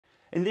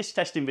In this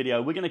testing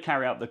video, we're going to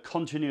carry out the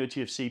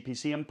continuity of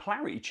CPC and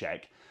polarity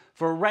check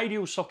for a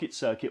radial socket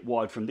circuit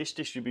wired from this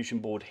distribution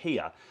board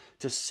here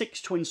to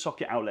 6 twin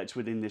socket outlets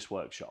within this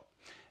workshop.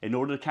 In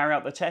order to carry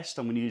out the test,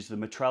 I'm going to use the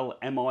Metrel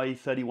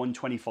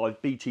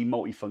MI3125BT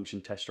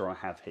multifunction tester I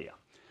have here.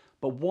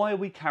 But why are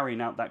we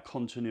carrying out that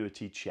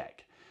continuity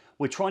check?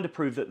 We're trying to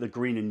prove that the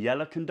green and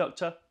yellow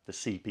conductor, the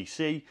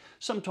CPC,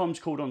 sometimes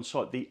called on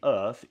site the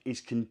earth,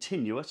 is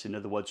continuous, in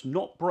other words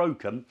not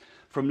broken,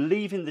 from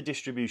leaving the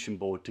distribution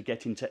board to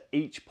get into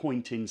each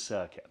point in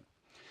circuit.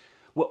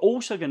 We're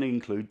also going to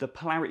include the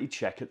polarity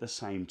check at the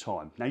same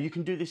time. Now you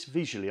can do this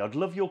visually. I'd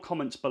love your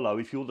comments below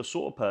if you're the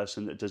sort of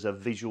person that does a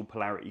visual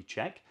polarity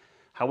check.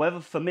 However,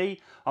 for me,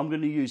 I'm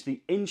going to use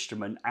the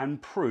instrument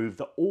and prove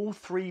that all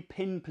 3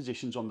 pin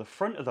positions on the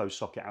front of those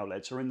socket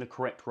outlets are in the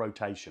correct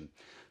rotation.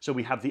 So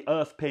we have the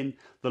earth pin,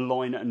 the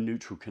line and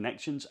neutral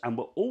connections, and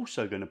we're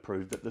also going to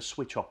prove that the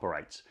switch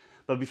operates.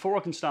 But before I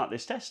can start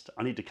this test,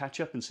 I need to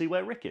catch up and see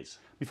where Rick is.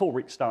 Before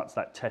Rick starts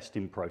that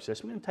testing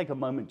process, we're going to take a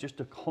moment just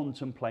to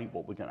contemplate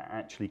what we're going to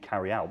actually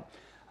carry out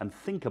and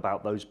think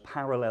about those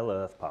parallel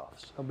earth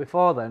paths. And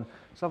before then,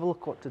 let's have a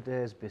look what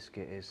today's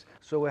biscuit is.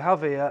 So we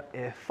have here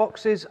a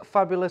Fox's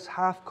Fabulous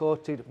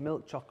half-coated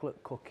milk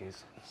chocolate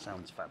cookies.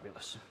 Sounds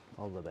fabulous.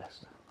 All the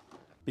best.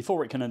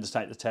 Before Rick can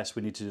undertake the test,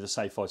 we need to do the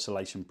safe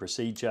isolation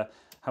procedure.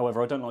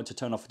 However, I don't like to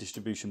turn off the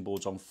distribution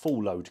boards on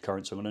full load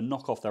current, so I'm going to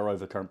knock off their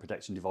overcurrent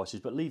protection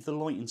devices, but leave the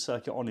lighting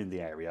circuit on in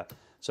the area.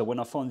 So when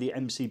I find the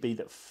MCB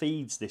that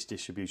feeds this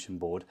distribution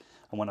board,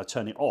 and when I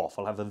turn it off,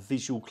 I'll have a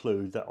visual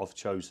clue that I've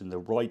chosen the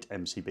right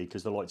MCB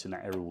because the lights in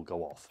that area will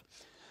go off.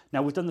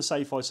 Now we've done the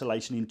safe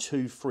isolation in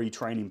 2 free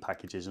training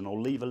packages, and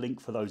I'll leave a link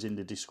for those in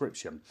the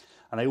description.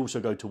 And they also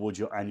go towards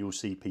your annual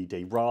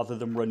CPD rather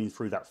than running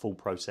through that full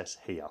process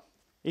here.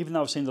 Even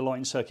though I've seen the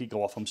lighting circuit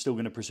go off, I'm still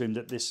going to presume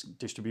that this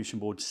distribution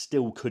board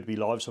still could be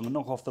live. So I'm going to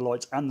knock off the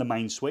lights and the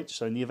main switch.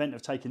 So in the event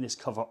of taking this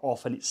cover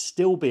off and it's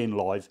still being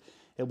live,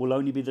 it will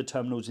only be the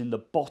terminals in the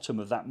bottom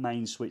of that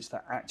main switch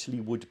that actually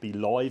would be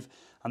live.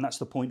 And that's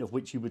the point at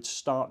which you would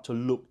start to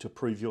look to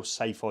prove your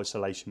safe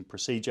isolation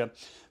procedure.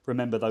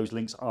 Remember, those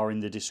links are in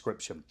the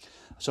description.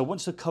 So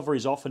once the cover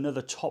is off,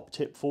 another top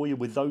tip for you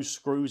with those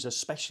screws,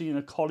 especially in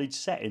a college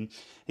setting,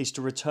 is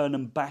to return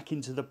them back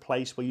into the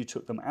place where you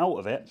took them out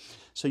of it,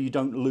 so you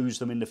don't lose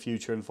them in the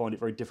future and find it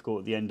very difficult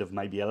at the end of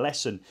maybe a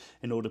lesson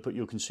in order to put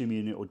your consumer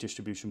unit or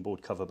distribution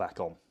board cover back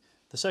on.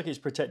 The circuit is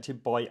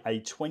protected by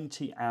a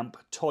 20 amp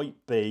Type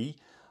B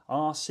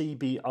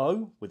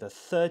RCBO with a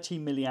 30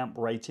 milliamp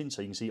rating,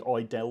 so you can see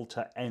I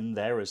delta N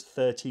there as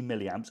 30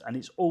 milliamps, and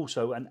it's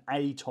also an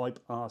A-type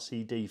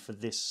RCD for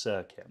this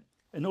circuit.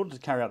 In order to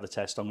carry out the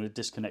test, I'm going to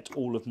disconnect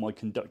all of my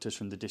conductors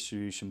from the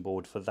distribution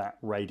board for that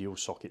radial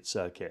socket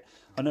circuit.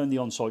 I know in the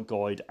on-site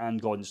guide and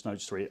guidance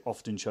notes 3 it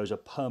often shows a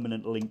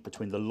permanent link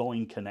between the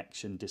line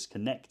connection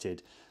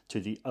disconnected to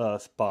the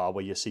earth bar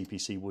where your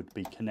CPC would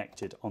be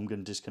connected. I'm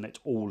going to disconnect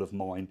all of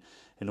mine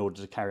in order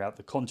to carry out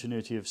the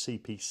continuity of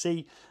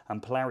CPC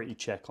and polarity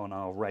check on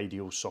our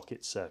radial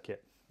socket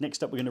circuit.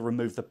 Next up, we're going to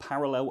remove the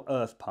parallel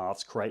earth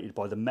paths created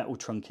by the metal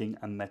trunking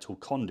and metal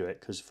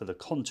conduit, because for the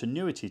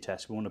continuity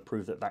test we want to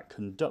prove that that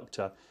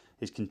conductor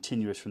is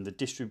continuous from the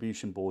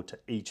distribution board to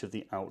each of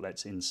the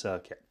outlets in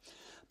circuit.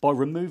 By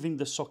removing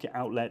the socket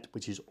outlet,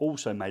 which is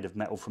also made of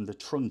metal, from the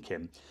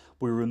trunking,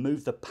 we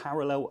remove the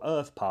parallel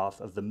earth path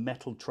of the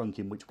metal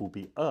trunking, which will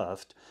be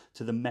earthed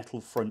to the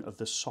metal front of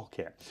the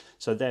socket.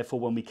 So therefore,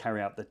 when we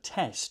carry out the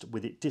test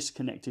with it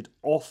disconnected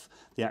off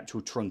the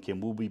actual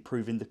trunking, we'll be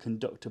proving the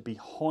conductor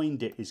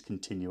behind it is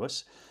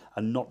continuous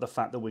and not the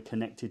fact that we're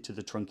connected to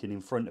the trunking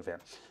in front of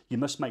it. You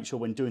must make sure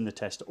when doing the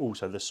test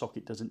also the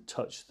socket doesn't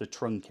touch the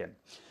trunking.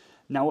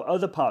 Now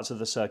other parts of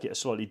the circuit are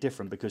slightly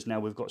different, because now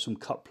we've got some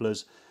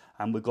couplers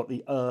and we've got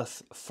the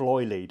earth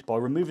fly lead. By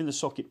removing the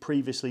socket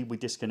previously, we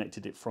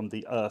disconnected it from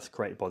the earth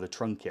created by the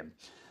trunking.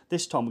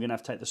 This time we're going to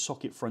have to take the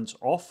socket fronts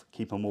off,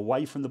 keep them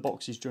away from the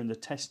boxes during the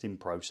testing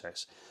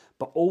process,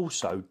 but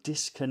also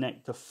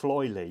disconnect the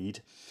fly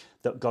lead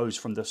that goes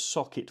from the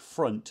socket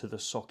front to the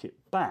socket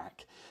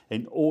back,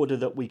 in order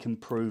that we can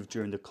prove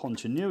during the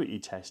continuity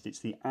test it's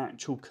the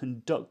actual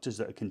conductors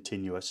that are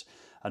continuous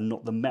and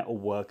not the metal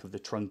work of the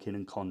trunking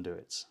and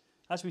conduits.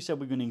 As we said,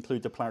 we're going to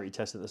include the polarity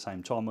test at the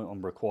same time.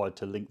 I'm required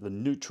to link the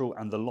neutral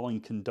and the line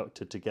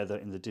conductor together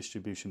in the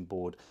distribution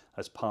board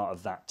as part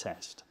of that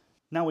test.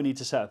 Now we need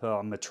to set up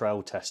our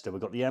Metrel tester.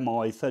 We've got the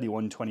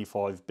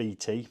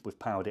MI3125BT, we've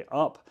powered it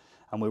up,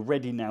 and we're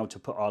ready now to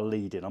put our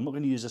lead in. I'm not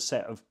going to use a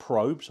set of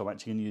probes, I'm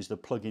actually going to use the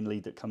plug-in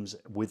lead that comes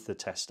with the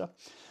tester.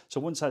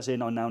 So once that's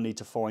in, I now need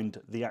to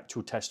find the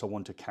actual test I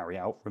want to carry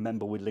out.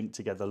 Remember, we linked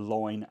together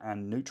line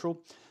and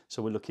neutral.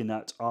 So we're looking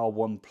at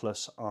R1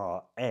 plus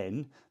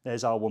Rn.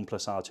 There's R1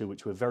 plus R2,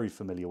 which we're very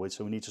familiar with.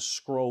 So we need to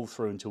scroll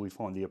through until we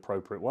find the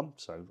appropriate one.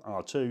 So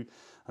R2,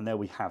 and there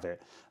we have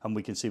it. And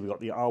we can see we've got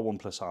the R1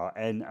 plus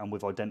Rn, and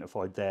we've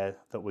identified there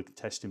that we're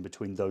testing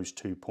between those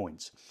 2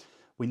 points.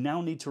 We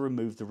now need to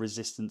remove the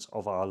resistance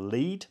of our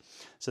lead.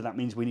 So that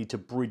means we need to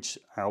bridge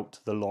out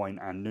the line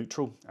and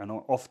neutral. And I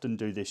often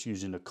do this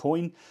using a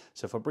coin.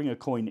 So if I bring a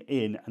coin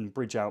in and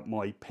bridge out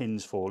my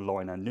pins for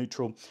line and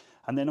neutral,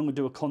 and then I'm going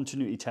to do a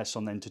continuity test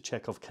on them to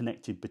check I've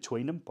connected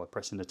between them by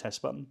pressing the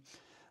test button.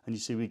 And you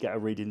see we get a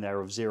reading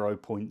there of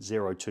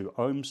 0.02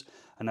 ohms.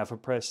 And if I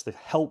press the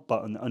help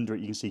button under it,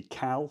 you can see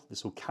cal,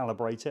 this will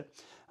calibrate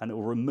it, and it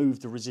will remove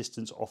the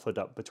resistance offered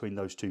up between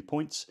those 2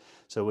 points.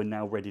 So we're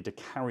now ready to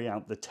carry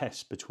out the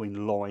test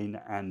between line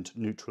and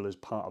neutral as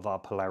part of our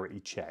polarity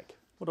check.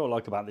 What do I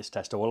like about this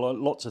tester? Well, I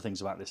like lots of things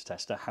about this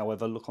tester.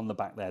 However, look on the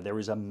back there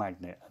is a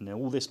magnet, and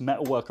all this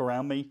metal work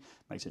around me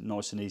makes it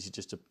nice and easy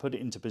just to put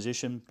it into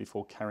position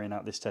before carrying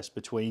out this test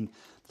between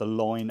the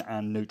line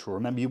and neutral.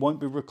 Remember, you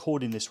won't be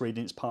recording this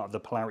reading, it's part of the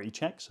polarity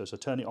check. So as I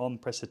turn it on,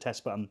 press the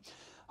test button,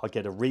 I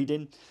get a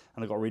reading,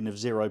 and I got a reading of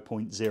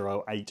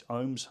 0.08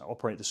 ohms. I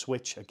operate the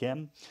switch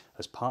again.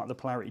 As part of the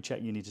polarity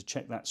check, you need to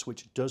check that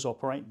switch does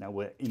operate. Now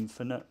we're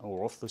infinite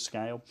or off the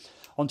scale.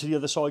 Onto the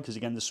other side, because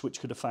again, the switch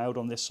could have failed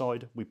on this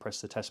side. We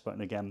press the test button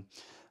again,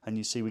 and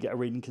you see we get a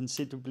reading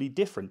considerably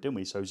different, don't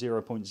we? So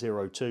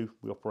 0.02,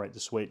 we operate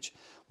the switch,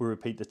 we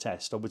repeat the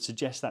test. I would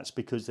suggest that's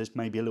because there's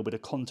maybe a little bit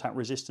of contact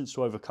resistance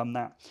to overcome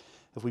that.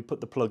 If we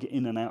put the plug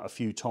in and out a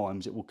few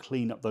times, it will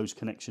clean up those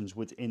connections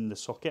within the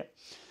socket.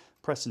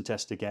 Press and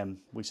test again,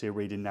 we see a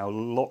reading now a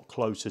lot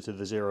closer to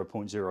the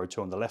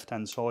 0.02 on the left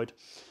hand side.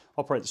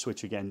 Operate the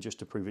switch again just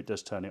to prove it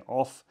does turn it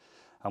off.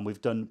 And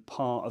we've done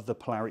part of the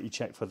polarity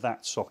check for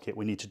that socket.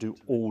 We need to do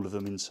all of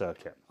them in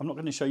circuit. I'm not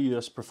going to show you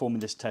us performing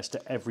this test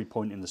at every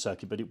point in the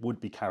circuit, but it would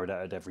be carried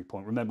out at every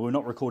point. Remember, we're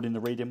not recording the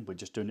reading, we're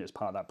just doing it as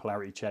part of that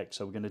polarity check.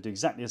 So we're going to do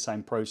exactly the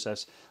same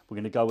process. We're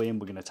going to go in,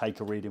 we're going to take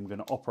a reading, we're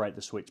going to operate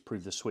the switch,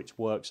 prove the switch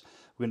works.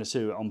 We're going to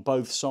do it on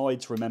both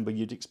sides. Remember,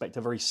 you'd expect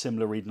a very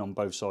similar reading on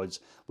both sides,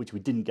 which we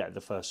didn't get at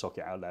the first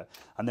socket outlet.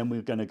 And then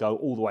we're going to go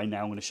all the way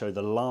now. I'm going to show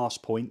the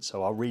last point.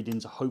 So our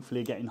readings are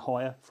hopefully getting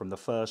higher from the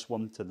first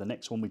one to the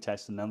next one we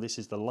test. And now this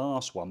is the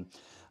last one,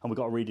 and we've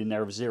got a reading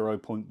there of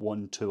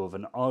 0.12 of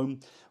an ohm.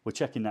 We're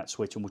checking that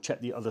switch, and we'll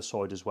check the other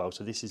side as well.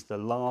 So this is the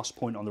last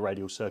point on the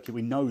radial circuit.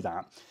 We know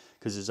that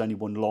because there's only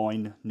one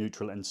line,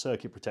 neutral and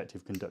circuit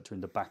protective conductor in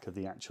the back of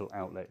the actual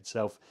outlet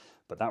itself,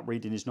 but that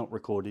reading is not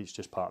recorded, it's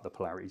just part of the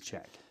polarity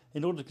check.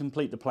 In order to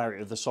complete the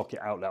polarity of the socket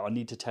outlet, I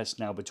need to test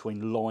now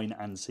between line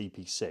and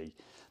CPC.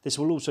 This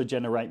will also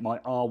generate my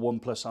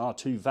R1 plus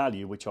R2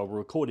 value, which I will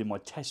record in my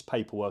test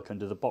paperwork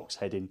under the box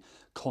heading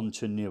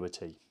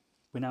continuity.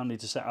 We now need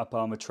to set up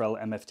our Metrel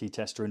MFT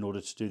tester in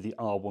order to do the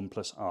R1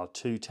 plus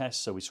R2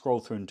 test. So we scroll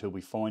through until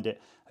we find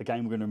it.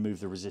 Again, we're going to remove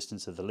the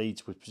resistance of the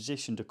leads. We've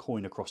positioned a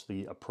coin across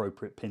the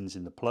appropriate pins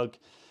in the plug.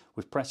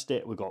 We've pressed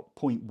it, we've got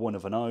 0.1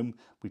 of an ohm.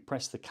 We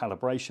press the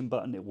calibration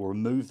button, it will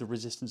remove the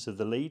resistance of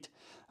the lead,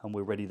 and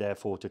we're ready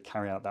therefore to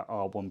carry out that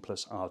R1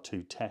 plus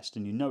R2 test.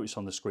 And you notice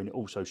on the screen it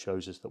also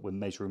shows us that we're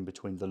measuring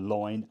between the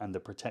line and the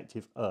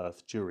protective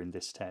earth during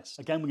this test.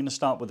 Again, we're going to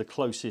start with the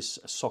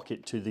closest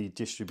socket to the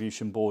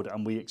distribution board,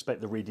 and we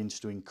expect the readings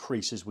to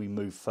increase as we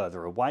move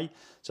further away.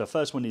 So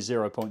first one is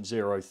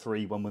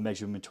 0.03 when we're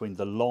measuring between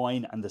the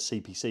line and the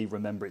CPC.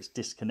 Remember, it's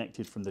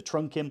disconnected from the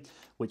trunking,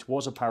 which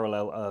was a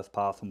parallel earth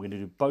path, and we're going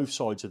to do both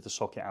sides of the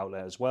socket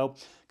outlet as well,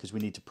 because we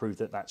need to prove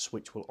that that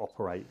switch will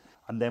operate.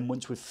 And then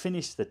once we've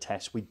finished the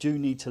test, we do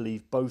need to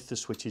leave both the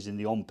switches in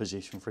the on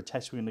position for a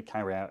test we're going to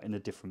carry out in a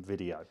different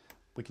video.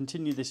 We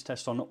continue this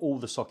test on all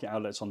the socket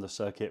outlets on the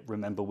circuit.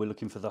 Remember, we're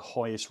looking for the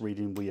highest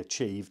reading we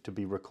achieved to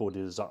be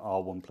recorded as our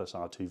R1 plus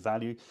R2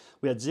 value.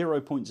 We had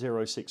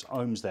 0.06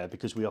 ohms there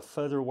because we are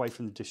further away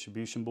from the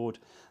distribution board.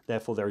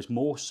 Therefore, there is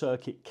more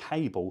circuit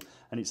cable,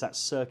 and it's that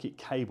circuit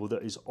cable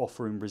that is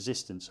offering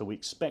resistance. So we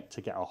expect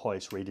to get our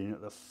highest reading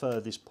at the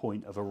furthest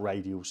point of a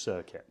radial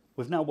circuit.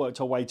 We've now worked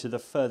our way to the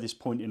furthest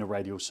point in a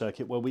radial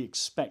circuit where we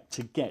expect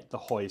to get the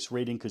highest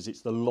reading because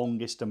it's the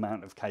longest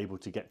amount of cable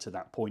to get to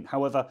that point.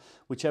 However,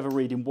 whichever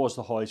reading was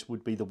the highest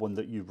would be the one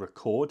that you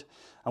record.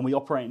 And we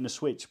operate in the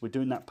switch. We're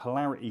doing that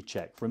polarity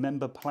check.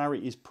 Remember,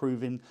 polarity is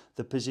proving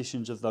the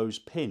positions of those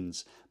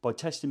pins. By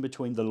testing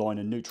between the line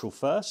and neutral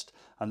first,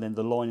 and then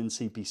the line and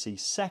CPC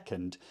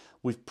second,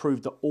 we've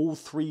proved that all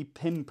three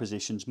pin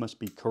positions must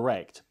be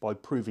correct. By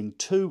proving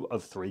 2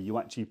 of 3, you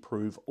actually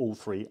prove all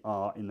 3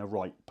 are in the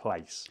right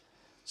place.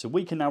 So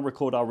we can now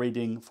record our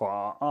reading for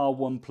our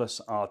R1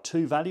 plus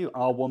R2 value,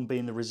 R1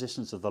 being the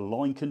resistance of the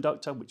line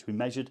conductor, which we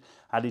measured,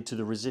 added to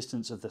the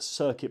resistance of the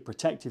circuit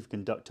protective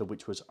conductor,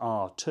 which was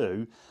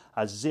R2,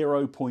 as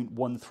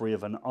 0.13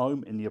 of an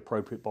ohm in the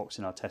appropriate box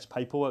in our test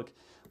paperwork.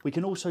 We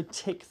can also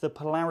tick the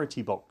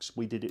polarity box.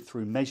 We did it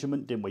through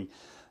measurement, didn't we?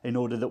 In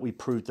order that we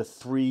proved the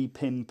 3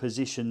 pin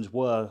positions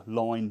were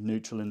line,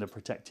 neutral and the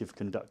protective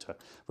conductor.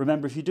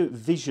 Remember, if you do it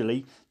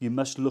visually, you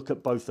must look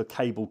at both the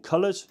cable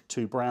colours,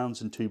 2 browns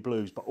and 2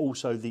 blues, but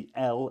also the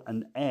L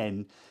and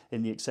N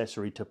in the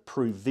accessory to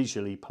prove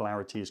visually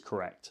polarity is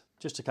correct.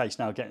 Just a case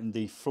now getting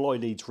the fly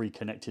leads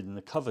reconnected and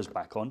the covers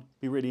back on.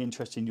 Be really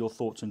interested in your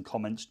thoughts and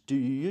comments. Do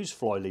you use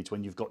fly leads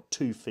when you've got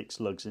 2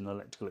 fixed lugs in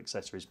electrical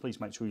accessories?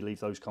 Please make sure you leave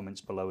those comments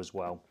below as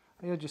well.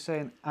 You're just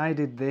saying I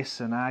did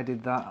this and I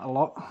did that a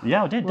lot.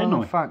 Yeah, I did, didn't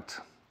I? In fact,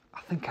 I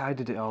think I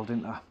did it all,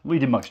 didn't I? We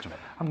did most of it.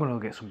 I'm going to go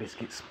get some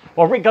biscuits.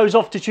 Well, Rick goes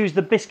off to choose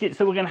the biscuits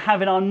that we're going to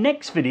have in our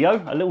next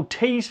video. A little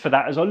tease for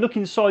that. As I look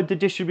inside the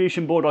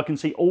distribution board, I can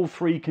see all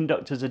 3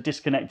 conductors are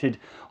disconnected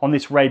on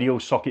this radial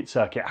socket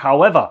circuit.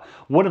 However,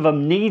 one of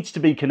them needs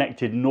to be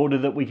connected in order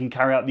that we can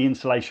carry out the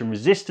insulation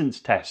resistance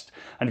test.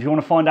 And if you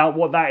want to find out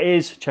what that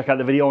is, check out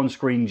the video on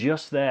screen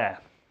just there.